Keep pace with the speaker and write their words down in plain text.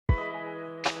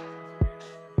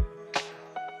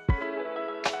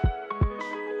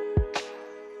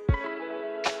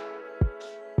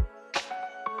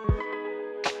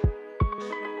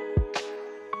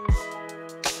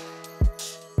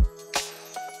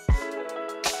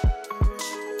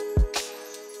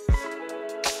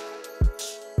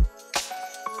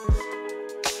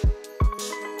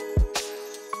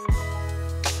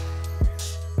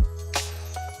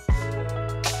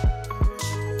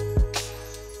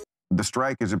the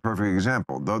strike is a perfect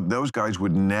example. Those guys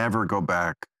would never go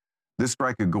back. This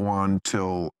strike could go on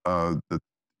till the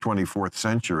 24th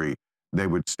century. They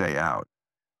would stay out.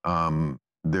 I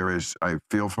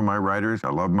feel for my writers. I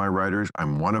love my writers.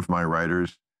 I'm one of my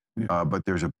writers. Yeah. But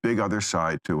there's a big other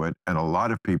side to it. And a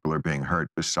lot of people are being hurt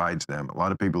besides them. A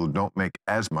lot of people who don't make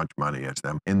as much money as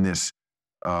them in this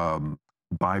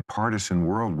bipartisan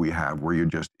world we have, where you're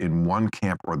just in one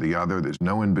camp or the other. There's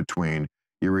no in between.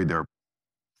 You're either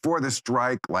for the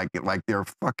strike, like they're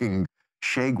fucking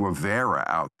Che Guevara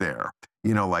out there.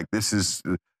 You know, like this is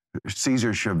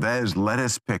Cesar Chavez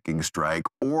lettuce picking strike,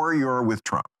 or you're with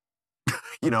Trump.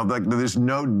 You know, like there's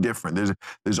no different.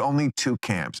 There's only two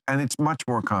camps, and it's much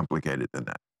more complicated than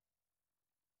that.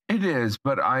 It is,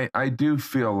 but I do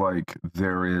feel like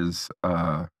there is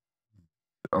a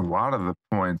lot of the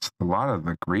points, a lot of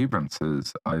the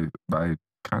grievances I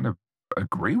kind of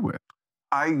agree with.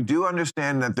 I do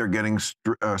understand that they're getting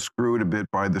screwed a bit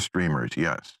by the streamers,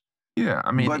 yes. Yeah,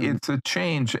 I mean, But- it's a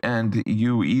change, and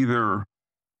you either,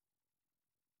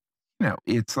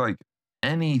 it's like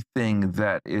anything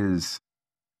that is,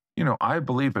 I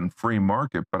believe in free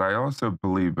market, but I also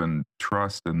believe in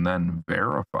trust and then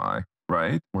verify,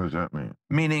 right? What does that mean?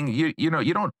 Meaning, you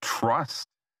don't trust,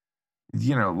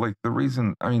 like the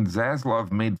reason, I mean,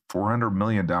 Zaslav made $400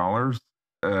 million,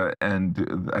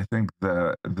 and I think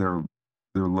they're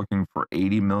looking for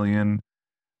 80 million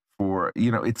for,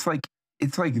 it's like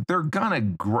they're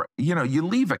gonna, you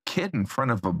leave a kid in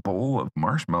front of a bowl of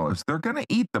marshmallows, they're gonna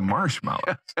eat the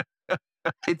marshmallows.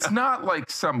 It's not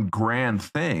like some grand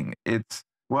thing.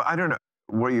 Well, I don't know.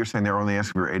 What you're saying, they're only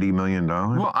asking for $80 million?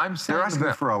 Well, I'm saying they're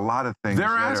asking for a lot of things. They're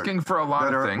asking for a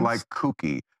lot of things. Like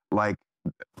kooky. Like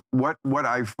what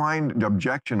I find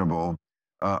objectionable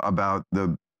about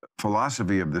the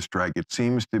philosophy of the strike, it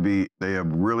seems to be they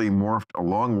have really morphed a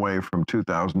long way from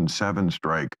 2007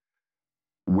 strike,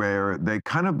 where they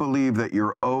kind of believe that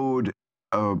you're owed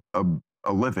a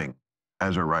living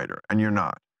as a writer, and you're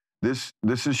not. This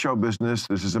is show business.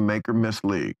 This is a make or miss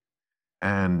league,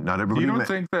 and not everybody. You don't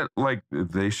think that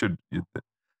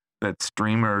that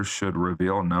streamers should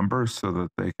reveal numbers so that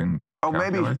they can? Oh,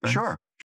 maybe things? sure.